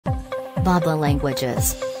bab.la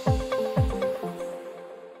languages.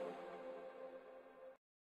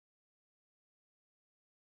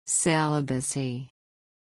 Celibacy.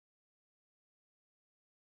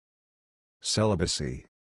 Celibacy.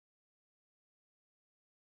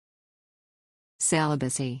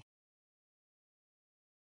 Celibacy.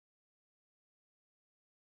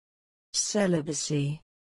 Celibacy.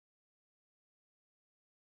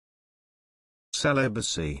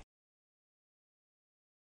 Celibacy.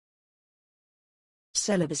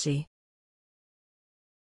 Celibacy.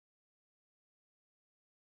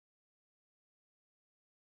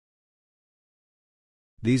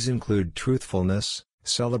 These include truthfulness,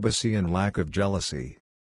 celibacy and lack of jealousy.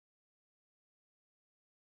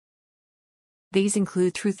 These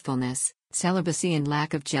include truthfulness, celibacy and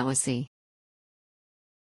lack of jealousy.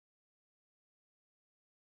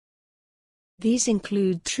 These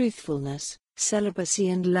include truthfulness, celibacy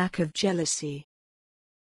and lack of jealousy.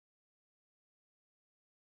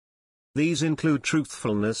 These include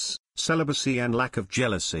truthfulness, celibacy and lack of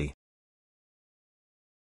jealousy.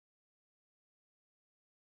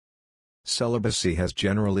 Celibacy has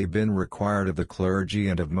generally been required of the clergy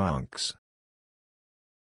and of monks.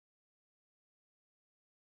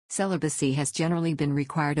 Celibacy has generally been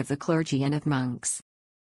required of the clergy and of monks.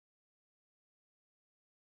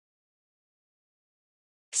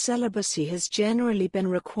 Celibacy has generally been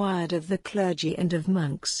required of the clergy and of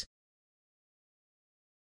monks.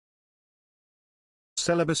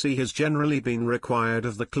 Celibacy has generally been required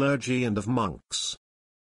of the clergy and of monks.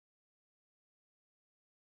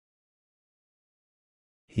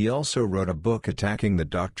 He also wrote a book attacking the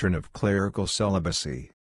doctrine of clerical celibacy.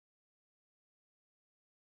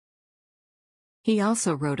 He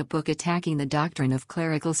also wrote a book attacking the doctrine of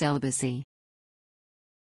clerical celibacy.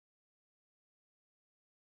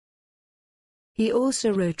 He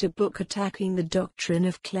also wrote a book attacking the doctrine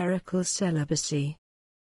of clerical celibacy.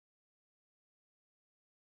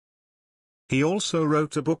 He also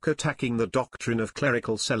wrote a book attacking the doctrine of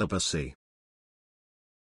clerical celibacy.